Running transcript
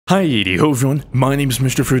Hi everyone, my name is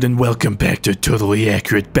Mr. Fruit and welcome back to Totally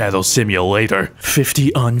Accurate Battle Simulator.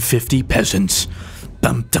 50 on 50 peasants.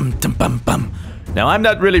 Bum dum dum bum bum. Now I'm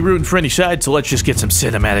not really rooting for any side, so let's just get some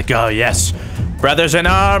cinematic. Oh yes. Brothers in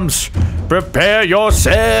arms, prepare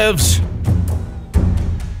yourselves.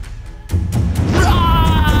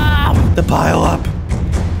 The pile up.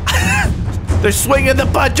 They're swinging the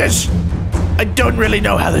punches. I don't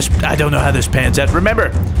know how this pans out. Remember,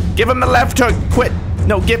 give him the left hook. Quit.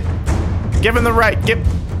 No, give him the right.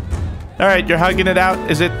 All right, you're hugging it out.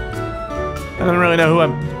 Is it? I don't really know who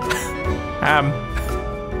I'm.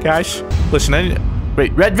 Guys, listen.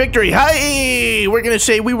 Wait, red victory. Hi! We're gonna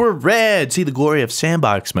say we were red. See, the glory of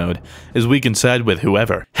sandbox mode is we can side with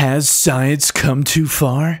whoever. Has science come too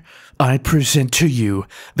far? I present to you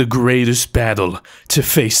the greatest battle to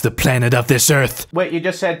face the planet of this Earth. Wait, you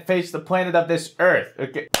just said face the planet of this Earth.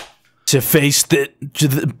 Okay. To face the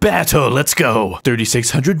battle, let's go.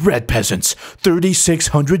 3,600 red peasants,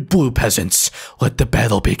 3,600 blue peasants. Let the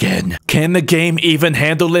battle begin. Can the game even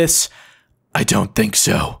handle this? I don't think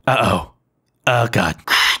so. Uh-oh. Oh, God.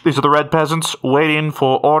 These are the red peasants waiting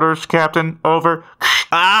for orders, Captain. Over.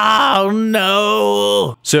 Oh,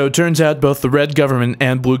 no. So it turns out both the red government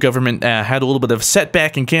and blue government had a little bit of a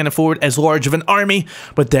setback and can't afford as large of an army,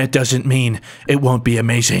 but that doesn't mean it won't be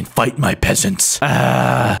amazing. Fight my peasants.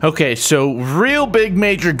 Okay, so real big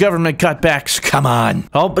major government cutbacks. Come on.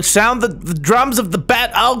 Oh, but sound the drums of the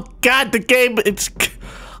bat. Oh, God, the game, it's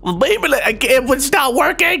not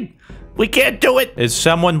working. We can't do it! Is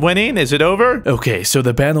someone winning? Is it over? Okay, so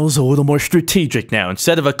the battle's a little more strategic now.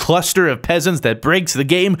 Instead of a cluster of peasants that breaks the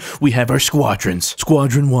game, we have our squadrons.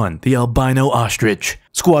 Squadron 1, the albino ostrich.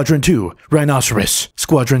 Squadron 2, rhinoceros.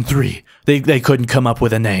 Squadron 3, they couldn't come up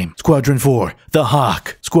with a name. Squadron 4, the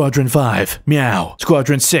hawk. Squadron 5, meow.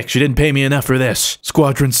 Squadron 6, you didn't pay me enough for this.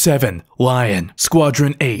 Squadron 7, lion.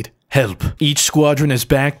 Squadron 8, help. Each squadron is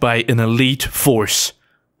backed by an elite force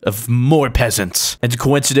of more peasants. And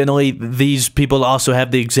coincidentally, these people also have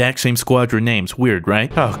the exact same squadron names. Weird,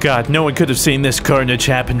 right? Oh God, no one could have seen this carnage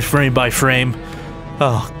happen frame by frame.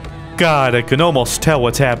 Oh God, I can almost tell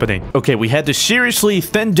what's happening. Okay, we had to seriously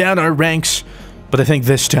thin down our ranks, but I think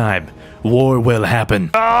this time, war will happen.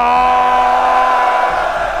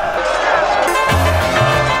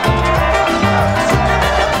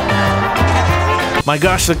 My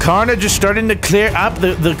gosh, the carnage is starting to clear up.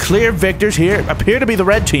 The clear victors here appear to be the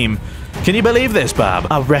red team. Can you believe this, Bob?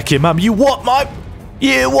 I'll wreck you, Mom. You what, Mom?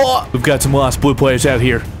 You what? We've got some lost blue players out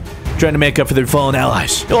here, trying to make up for their fallen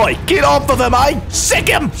allies. Oi, get off of him, Sick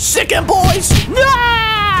him, boys!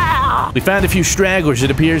 No! We found a few stragglers.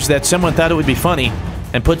 It appears that someone thought it would be funny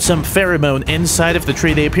and put some pheromone inside of the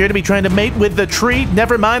tree. They appear to be trying to mate with the tree.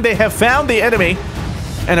 Never mind, they have found the enemy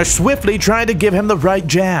and are swiftly trying to give him the right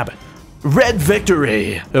jab. Red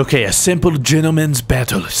victory! Okay, a simple gentleman's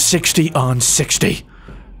battle. 60 on 60.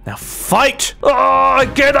 Now fight! Oh,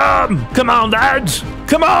 get him! Come on, lads!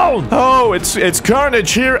 Come on! Oh, it's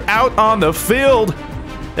carnage here out on the field.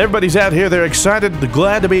 Everybody's out here. They're excited. They're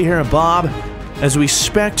glad to be here, Bob, as we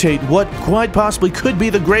spectate what quite possibly could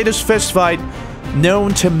be the greatest fistfight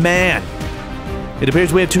known to man. It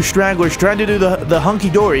appears we have two stragglers trying to do the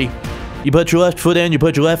hunky-dory. You put your left foot in, you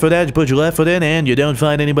put your left foot out, you put your left foot in, and you don't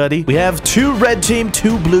find anybody. We have two red team,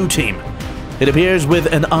 two blue team. It appears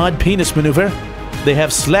with an odd penis maneuver. They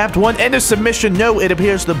have slapped one into submission. No, it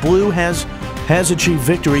appears the blue has achieved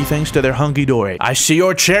victory thanks to their hunky-dory. I see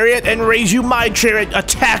your chariot and raise you my chariot.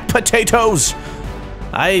 Attack, potatoes!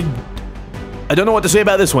 I don't know what to say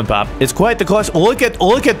about this one, Bob. It's quite the cluster. Look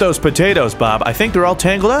at those potatoes, Bob. I think they're all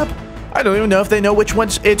tangled up. I don't even know if they know which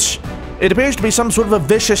ones It appears to be some sort of a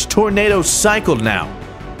vicious tornado cycle now.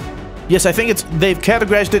 Yes, I think they've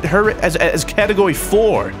categorized it as category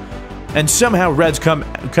 4. And somehow reds come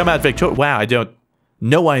out victorious. Wow,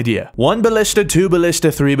 no idea. 1 ballista, 2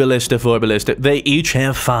 ballista, 3 ballista, 4 ballista. They each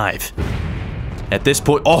have 5. At this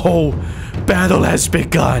point, oh, battle has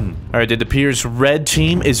begun. All right, it appears red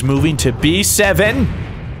team is moving to B7.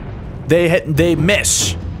 They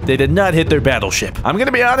miss. They did not hit their battleship. I'm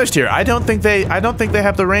gonna be honest here. I don't think they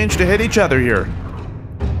have the range to hit each other here.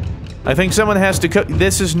 I think someone has to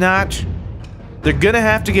this is not. They're gonna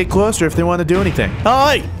have to get closer if they want to do anything.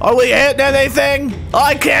 Hi, are we hitting anything?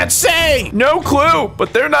 I can't say. No clue,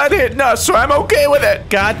 but they're not hitting us, so I'm okay with it.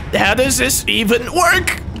 God, how does this even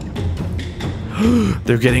work?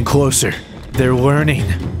 They're getting closer. They're learning.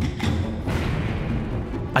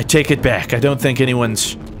 I take it back. I don't think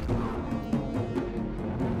anyone's.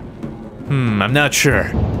 I'm not sure.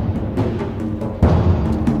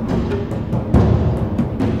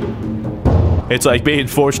 It's like being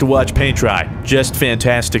forced to watch paint dry. Just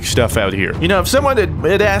fantastic stuff out here. You know, if someone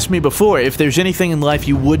had asked me before if there's anything in life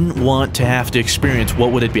you wouldn't want to have to experience,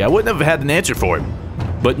 what would it be? I wouldn't have had an answer for it.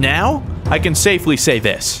 But now, I can safely say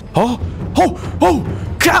this. Oh,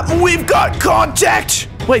 Captain, we've got contact!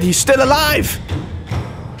 Wait, he's still alive!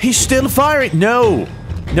 He's still firing. No,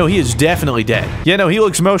 he is definitely dead. Yeah, no, he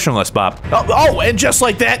looks motionless, Bob. Oh, and just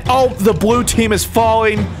like that, oh, the blue team is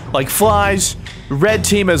falling like flies. Red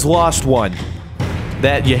team has lost one.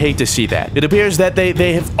 That, you hate to see that. It appears that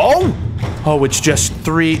they have, oh, it's just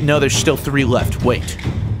 3. No, there's still 3 left. Wait.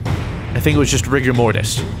 I think it was just rigor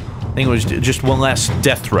mortis. I think it was just one last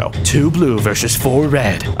death throw. 2 blue versus 4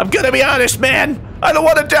 red. I'm gonna be honest, man. I don't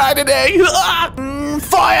want to die today.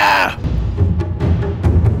 Fire!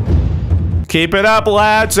 Keep it up,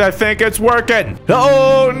 lads. I think it's working.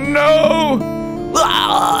 Oh, no!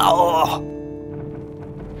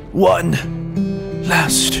 One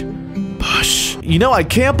last push. You know, I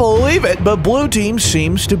can't believe it, but blue team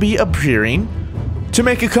seems to be appearing to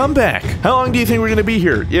make a comeback. How long do you think we're gonna be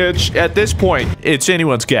here? At this point, it's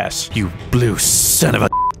anyone's guess. You blue son of a...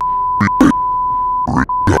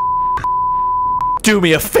 Do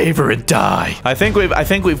me a favor and die. I think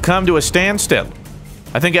we've come to a standstill.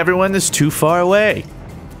 I think everyone is too far away.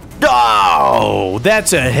 Oh,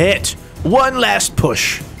 that's a hit. One last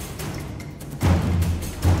push.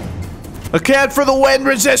 A cat for the wind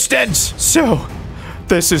resistance. So,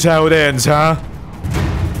 this is how it ends, huh?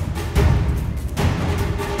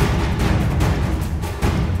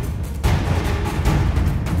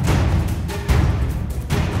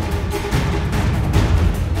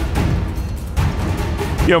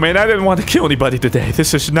 Yo, man, I didn't want to kill anybody today.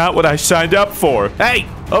 This is not what I signed up for. Hey,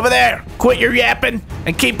 over there, quit your yapping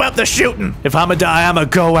and keep up the shooting. If I'ma die, I'ma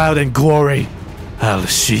go out in glory. I'll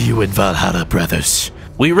see you in Valhalla, brothers.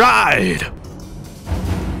 We ride!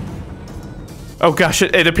 Oh gosh,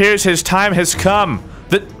 it appears his time has come.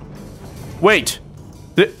 Wait.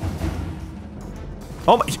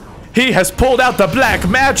 Oh my... He has pulled out the black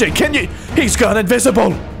magic. He's gone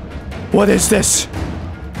invisible. What is this?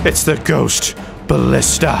 It's the ghost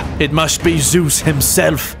ballista. It must be Zeus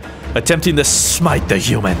himself attempting to smite the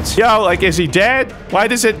humans. Yo, like, is he dead? Why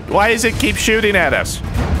does it keep shooting at us?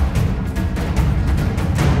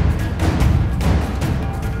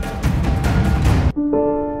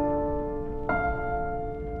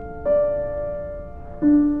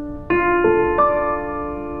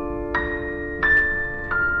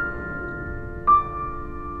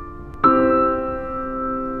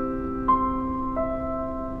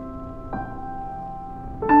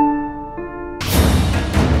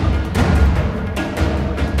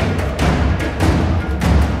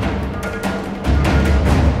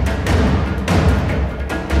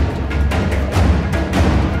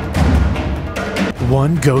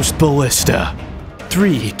 One ghost ballista.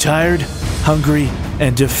 3 tired, hungry,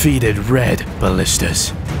 and defeated red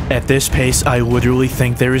ballistas. At this pace, I literally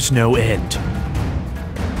think there is no end.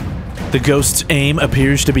 The ghost's aim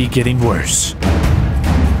appears to be getting worse.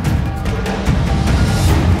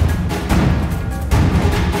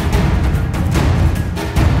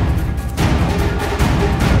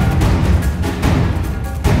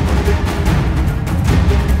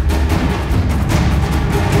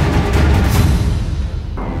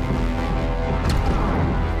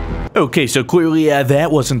 Okay, so clearly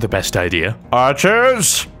that wasn't the best idea.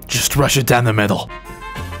 Archers, just rush it down the middle.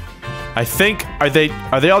 I think, are they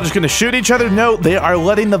all just gonna shoot each other? No, they are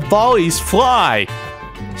letting the volleys fly.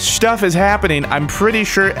 Stuff is happening. I'm pretty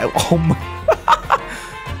sure. Oh my.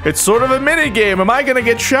 It's sort of a mini game. Am I gonna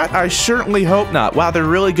get shot? I certainly hope not. Wow, they're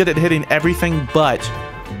really good at hitting everything but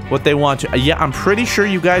what they want to. Yeah, I'm pretty sure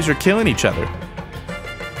you guys are killing each other.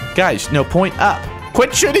 Guys, no, point up.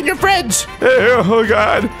 Quit shooting your friends. Oh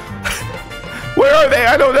God. Where are they?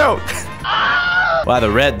 I don't know. Wow, the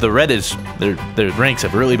red is, their ranks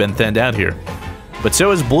have really been thinned out here. But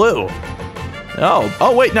so is blue.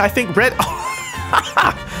 Oh wait, no, I think red.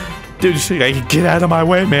 Dude, get out of my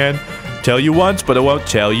way, man. Tell you once, but I won't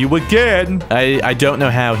tell you again. I don't know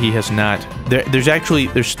how he has not.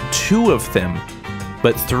 There's 2 of them,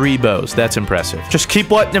 but 3 bows. That's impressive. Just keep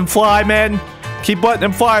letting them fly, man. Keep letting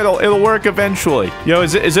them fly. It'll work eventually. Yo,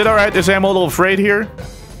 is it all right to say I'm a little afraid here?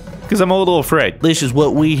 Because I'm a little afraid. This is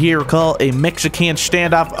what we here call a Mexican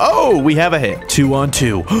standoff. Oh, we have a hit. 2 on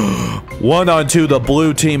 2. 1 on 2. The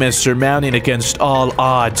blue team is surmounting against all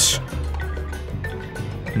odds.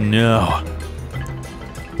 No.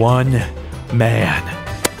 1 man.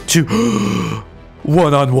 2.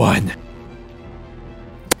 1 on 1.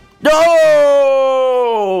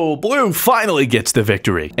 No! Blue finally gets the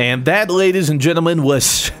victory. And that, ladies and gentlemen,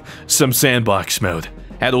 was some sandbox mode.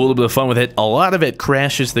 Had a little bit of fun with it. A lot of it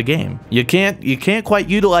crashes the game. You can't quite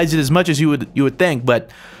utilize it as much as you would think, but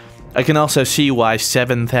I can also see why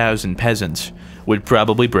 7,000 peasants would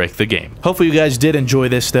probably break the game. Hopefully you guys did enjoy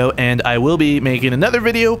this though, and I will be making another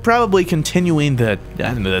video, probably continuing the, I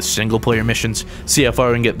don't know, the single player missions, see how far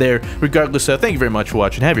we can get there. Regardless, thank you very much for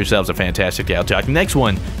watching. Have yourselves a fantastic day. I'll talk to you next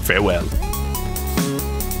one. Farewell.